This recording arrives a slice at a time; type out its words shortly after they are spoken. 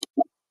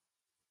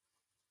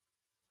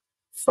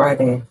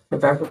Friday,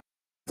 December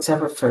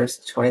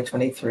 1st,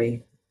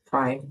 2023.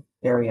 Prime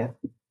Feria.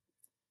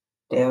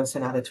 Deus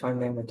in adiutorium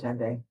mea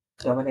attende.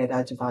 Domine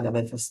adjuvandum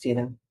et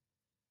festina.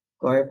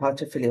 Gloria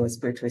Patri Filio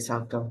Spiritui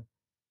Sancto.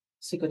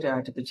 Sicut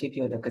erat in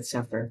principio nunc et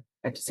semper,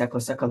 et secula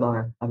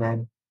seculorum.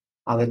 Amen.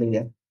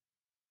 Alleluia.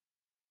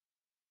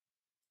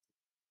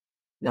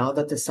 Now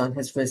that the sun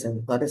has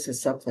risen, let us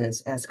as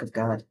suppliants ask of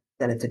God,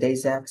 that in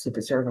today's acts he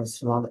preserve us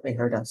from all that may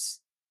hurt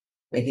us.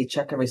 May he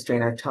check and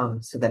restrain our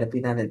tongue, so that it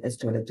be not an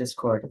instrument of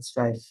discord and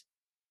strife.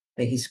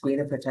 May he screen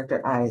and protect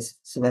our eyes,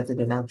 so that they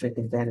do not drink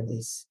in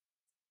vanities.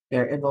 May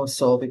our inmost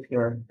soul be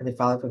pure, and the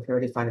folly of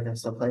purity find in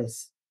us no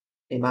place.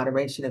 May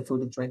moderation in food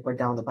and drink wear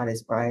down the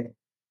body's pride,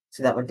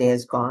 so that when day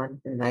is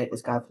gone and the night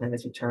is God plan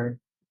his return,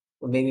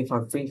 we may be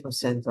found free from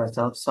sin through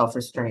our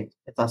self-restraint,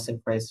 and thus in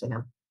praise to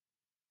him.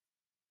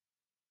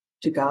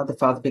 To God the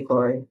Father be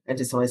glory, and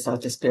to his only Son,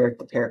 the Spirit,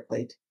 the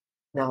Paraclete,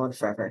 now and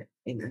forever.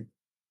 Amen.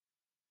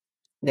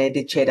 Ne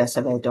diceda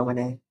a me,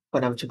 Domine,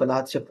 quam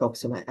jubilatio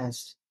proxima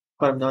est,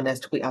 quam non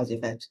est qui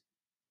audivet.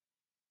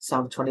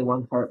 Psalm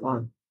 21, part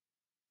 1.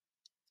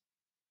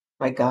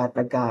 My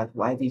God,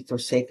 why have you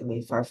forsaken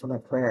me far from my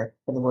prayer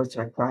and the words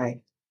of my cry?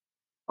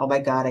 O my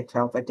God, I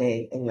cry out by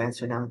day, and you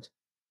answer not.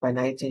 By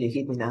night, and you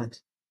heed me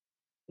not.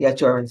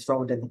 Yet you are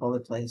enthroned in the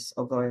holy place,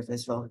 O glory of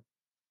Israel.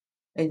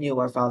 In you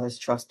our fathers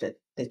trusted.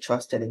 They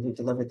trusted, and you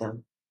delivered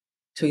them.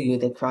 To you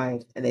they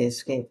cried, and they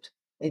escaped.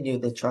 In you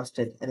they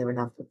trusted, and they were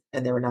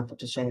not put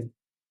to shame.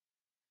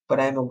 But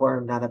I am a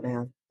worm, not a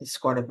man, the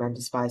scorn of men,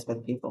 despised by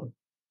the people.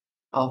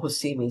 All who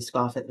see me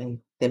scoff at me.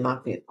 They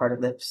mock me with parted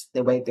lips.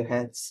 They wag their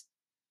heads.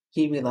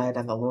 He relied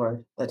on the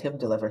Lord. Let him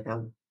deliver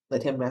him.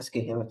 Let him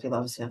rescue him if he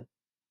loves him.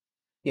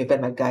 You have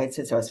been my guide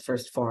since I was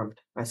first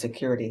formed, my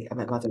security at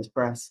my mother's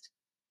breast.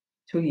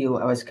 To you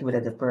I was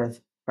committed at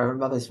birth. From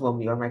my mother's womb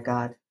you are my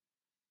God.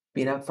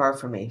 Be not far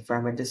from me, for I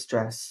am in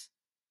distress.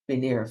 Be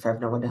near, for I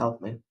have no one to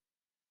help me.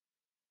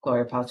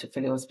 Gloria Patri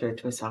Filio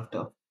Spiritui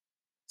Sancto.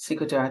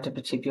 Sicut erat in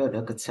principio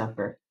nunc et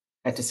semper,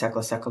 et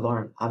secula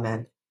seculorum.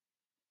 Amen.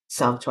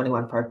 Psalm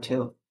 21, part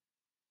 2.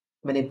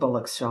 Many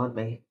bullocks surround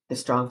me. The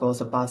strong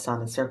bulls of Basan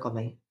encircle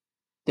me.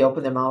 They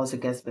open their mouths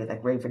against me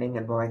like ravening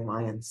and roaring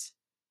lions.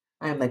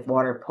 I am like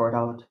water poured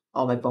out.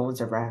 All my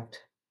bones are racked.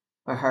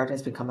 My heart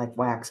has become like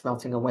wax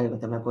melting away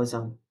within my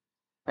bosom.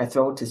 My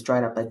throat is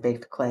dried up like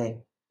baked clay.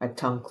 My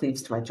tongue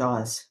cleaves to my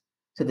jaws.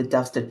 To the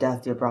dust of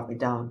death you have brought me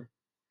down.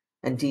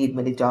 Indeed,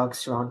 many dogs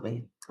surround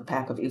me. A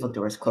pack of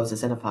evildoers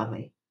closes in upon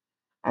me.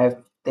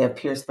 They have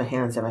pierced my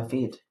hands and my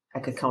feet. I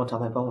could count all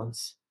my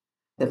bones.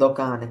 They look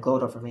on and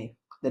gloat over me.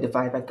 They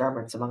divide my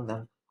garments among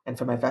them, and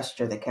for my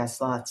vesture they cast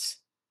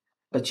lots.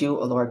 But you,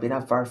 O Lord, be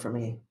not far from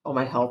me. O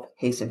my help,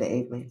 hasten to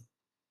aid me.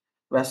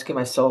 Rescue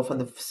my soul from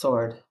the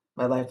sword,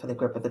 my life from the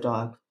grip of the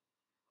dog.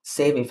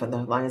 Save me from the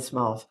lion's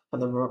mouth,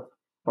 from the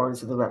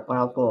horns of the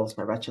wild bulls,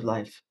 my wretched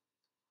life.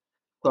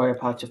 Gloria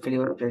Patri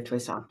Filio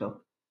Spiritui Sancto.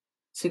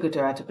 Sicut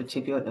erat in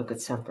principio nunc et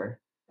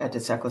semper, et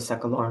in secula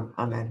seculorum.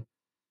 Amen.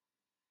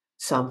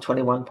 Psalm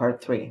 21,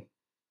 part 3.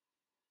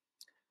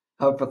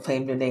 I will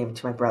proclaim your name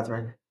to my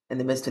brethren. In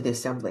the midst of the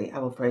assembly, I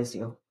will praise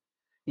you.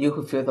 You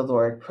who fear the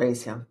Lord,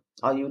 praise him.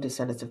 All you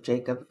descendants of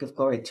Jacob, give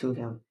glory to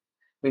him.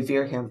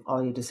 Revere him,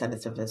 all you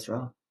descendants of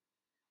Israel.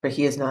 For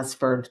he has not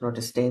spurned nor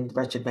disdained the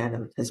wretched man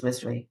in his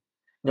misery,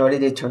 nor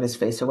did he turn his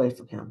face away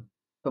from him.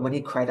 But when he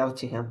cried out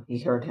to him, he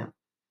heard him.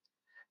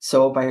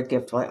 So by your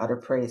gift will I utter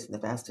praise in the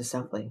vast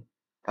assembly.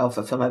 I will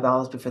fulfill my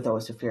vows before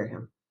those who fear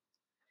him.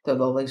 The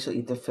lowly shall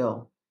eat their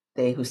fill.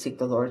 They who seek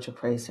the Lord shall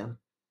praise him.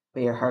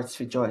 May your hearts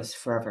rejoice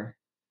forever.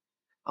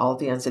 All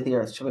the ends of the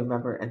earth shall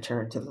remember and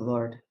turn to the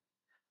Lord.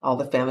 All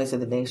the families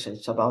of the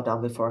nations shall bow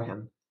down before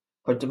him.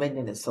 For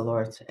dominion is the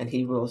Lord's, and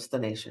he rules the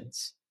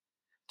nations.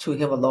 To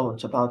him alone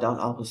shall bow down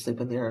all who sleep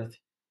in the earth.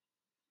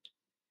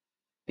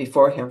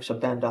 Before him shall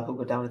bend all who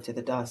go down into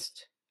the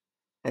dust.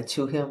 And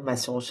to him my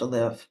soul shall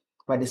live.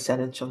 My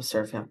descendants shall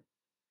serve him.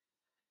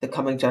 The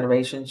coming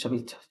generation shall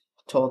be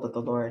told of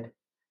the Lord,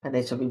 and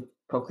they shall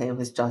proclaim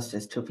his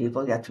justice to a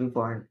people yet to be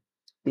born.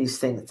 These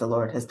things the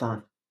Lord has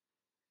done.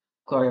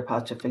 Gloria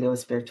Patri Filio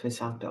Spiritui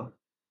Sancto.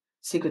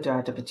 Sicut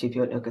erat in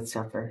principio nunc et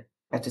semper,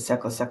 et in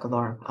secula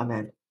seculorum.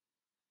 Amen.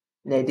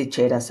 Ne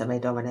dicedas a me,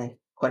 Domine,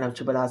 quam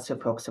jubilatio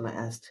proxima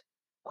est,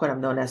 quam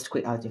non est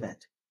qui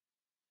audivet.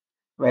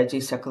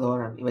 Regi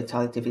seculorum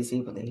immortality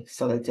visibili,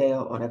 sole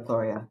Deo ona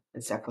gloria, in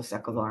secula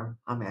seculorum.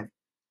 Amen.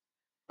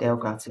 Deo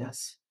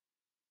gratias.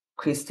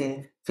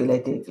 Christe, Fili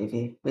Dei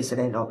vivi,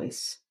 miserere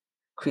nobis.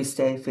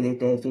 Christe, Fili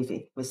Dei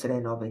vivi, miserere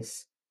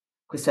nobis.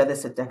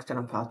 Quiselis et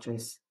dexterum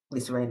Patris,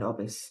 miserere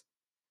nobis.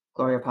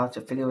 Gloria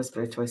Patri Filio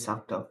Spiritui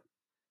Sancto.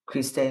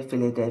 Christe,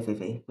 Fili Dei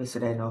vivi,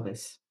 miserere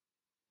nobis.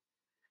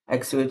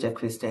 Exurge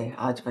Christe,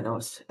 adjuva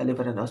nos, et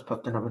libera nos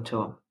propter nomen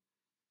tuum.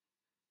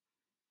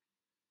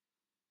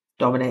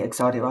 Domine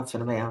exaudi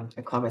rationem meam,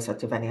 et clames et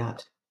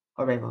diveniat.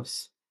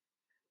 Oremus.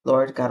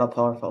 Lord God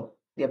all-powerful,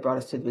 you have brought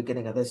us to the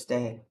beginning of this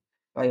day.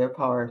 By your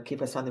power,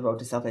 keep us on the road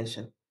to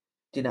salvation.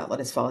 Do not let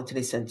us fall into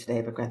any sin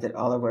today, but grant that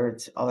all our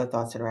words, all our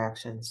thoughts and our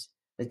actions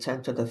may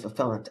tend to the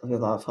fulfillment of your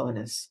law of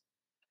holiness.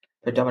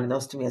 Per Domine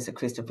nostrum Iesu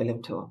Christum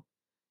Filium Tuum,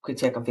 qui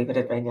tecum vivere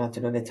et regnat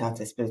in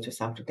unitate Spiritus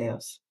Sancto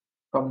Deus,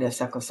 omnia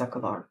secula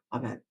seculorum.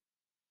 Amen.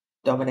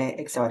 Domine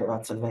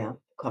exaudibat sun meam,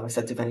 clamus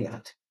et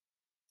diveniat.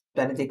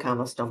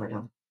 Benedicamus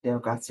Domino, Deo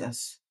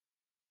gratias.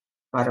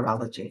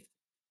 Martyrology.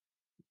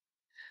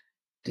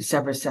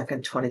 December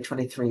 2nd,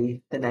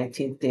 2023, the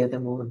 19th day of the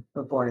moon,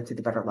 were born into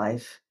the better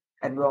life.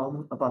 At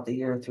Rome, about the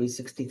year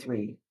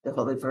 363, the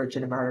Holy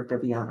Virgin and martyr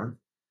Bibiana,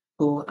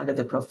 who, under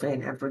the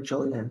profane Emperor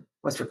Julian,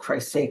 was for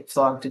Christ's sake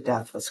flogged to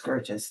death with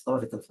scourges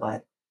loaded with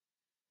lead.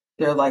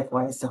 There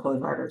likewise the holy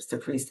martyrs, the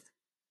priest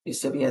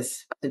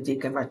Eusebius, the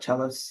deacon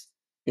Marcellus,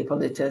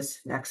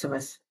 Hippolytus,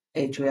 Maximus,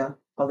 Adria,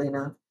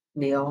 Paulina,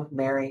 Neo,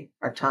 Mary,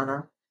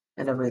 Artana,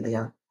 and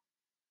Aurelia,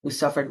 who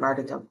suffered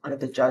martyrdom under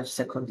the judge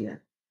Secundian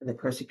in the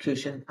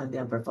persecution of the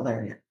Emperor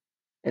Valerian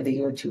in the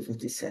year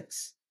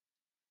 256.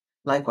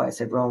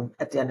 Likewise at Rome,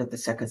 at the end of the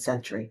 2nd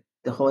century,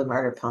 the holy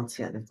martyr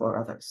Poncian and 4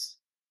 others.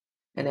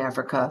 In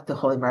Africa, the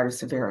holy martyrs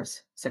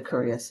Severus,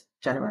 Zacharias,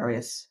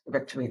 Januarius,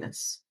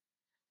 Victorinus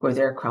were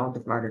there crowned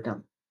with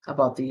martyrdom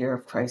about the year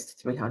of Christ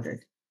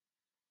 300.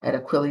 At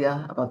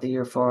Aquileia, about the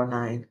year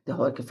 409, the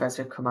holy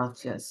confessor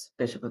Chromatius,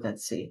 bishop of that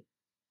see.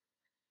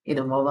 In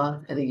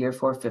Imola, in the year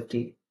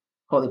 450,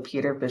 holy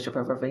Peter, bishop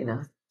of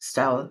Ravenna,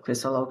 styled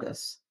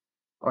Chrysologus,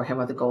 or hymn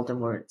of the golden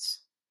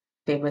words,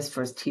 famous for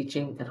his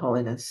teaching and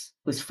holiness,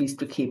 whose feast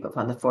we keep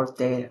upon the 4th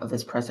day of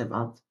this present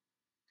month.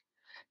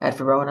 At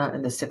Verona,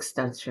 in the 6th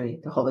century,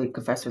 the holy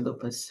confessor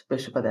Lupus,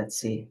 bishop of that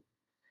see.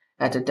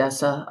 At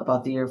Edessa,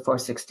 about the year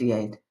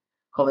 468,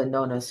 holy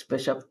Nonus,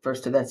 bishop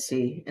first of that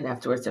see and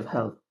afterwards of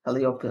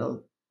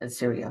Heliopolis in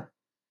Syria,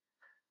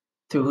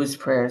 through whose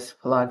prayers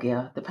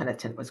Pelagia the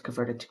penitent was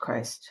converted to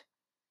Christ.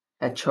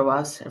 At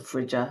Troas and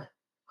Phrygia,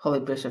 holy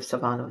Bishop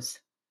Silvanus,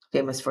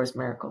 famous for his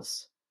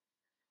miracles.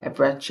 At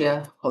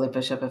Breccia, holy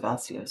Bishop of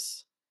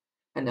Alcius,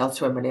 and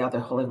elsewhere many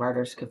other holy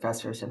martyrs,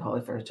 confessors, and holy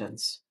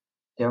virgins.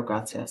 Deo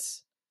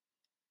gratias.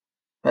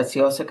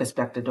 Preciosa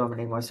aspecta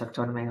Domini mors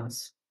sanctorum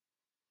meos.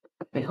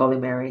 May Holy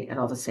Mary and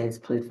all the saints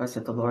plead for us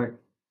at the Lord,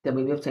 that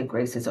we may obtain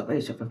grace and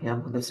salvation from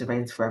him who lives and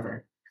reigns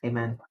forever.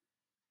 Amen.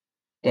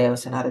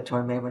 Deus in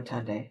adiutorium meum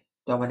tende,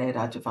 Domine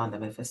adjuvanda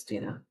me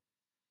festina.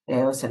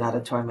 Deus in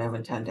adiutorium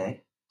meum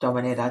tende,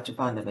 Domine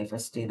adjuvanda me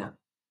festina.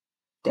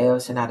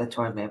 Deus in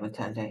adiutorium meum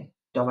tende,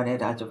 Domine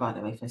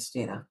adjuvanda me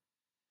festina.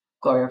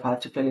 Gloria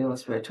Patri Filio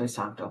Spiritui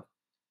Sancto,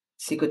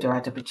 sicut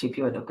erat in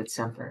principio et nunc et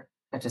semper,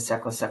 et in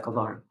saecula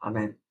saeculorum.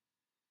 Amen.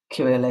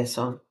 Kyrie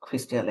eleison,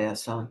 Christe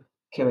eleison,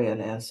 Kyrie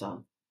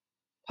eleison.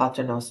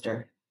 Pater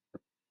noster,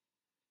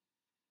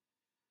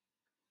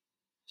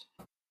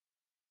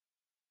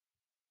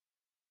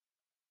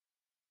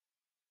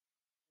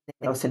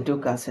 nos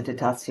inducas in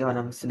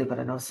tentationem, sed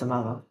libera nos a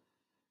malo.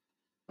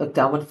 Look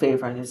down with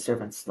favor on your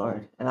servants,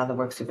 Lord, and on the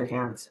works of your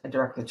hands, and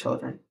direct the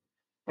children.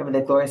 And may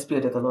the glorious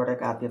beauty of the Lord our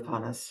God be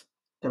upon us.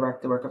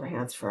 Direct the work of our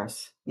hands for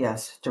us.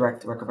 Yes,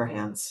 direct the work of our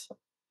hands.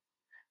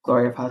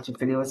 Gloria Patri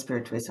Filio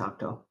Spiritui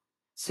Sancto.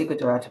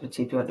 Sicut erat in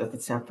principio et nunc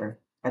et semper,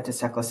 et in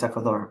saecula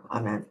saeculorum.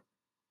 Amen.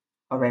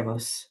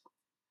 Oremus.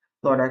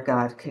 Lord our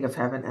God, King of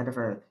heaven and of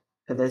earth,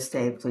 for this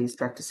day please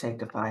direct to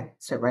sanctify,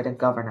 set right and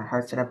govern our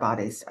hearts and our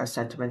bodies, our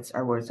sentiments,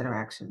 our words, and our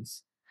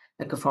actions,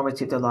 in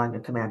conformity to the law and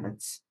your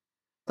commandments.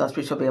 Thus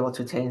we shall be able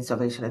to attain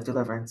salvation and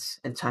deliverance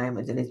in time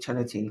and in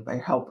eternity by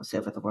your help,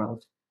 save of the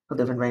world, who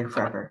live and reign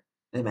forever.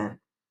 Amen.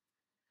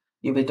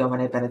 Ubi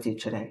Domine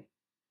benedicere.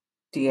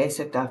 Dies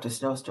et Doctus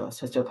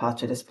nostros, as Deo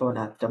Pace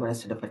disponat,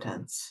 Dominus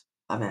omnipotens.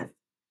 Amen.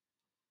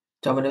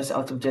 Dominus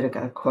autem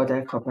dirigat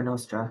corde corpora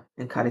nostra,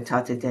 in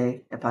caritate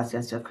Dei et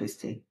patientia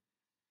Christi.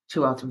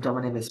 Tu autem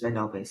Domine misere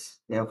nobis,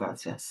 Deo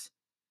gratias.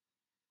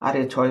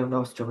 Adiutorium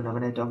nostrum in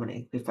nomine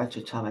Domini, qui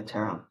fecit cielo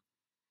terram.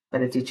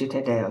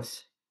 Benedicite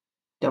Deus.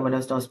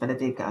 Dominus nos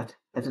benedicat,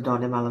 et ad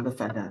malum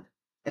defendat,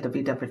 et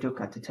vitam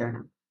perducat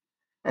aeternam.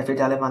 Et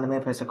fidelium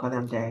anime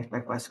persequendam Dei,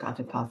 requiescat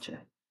in pace.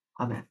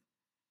 Amen.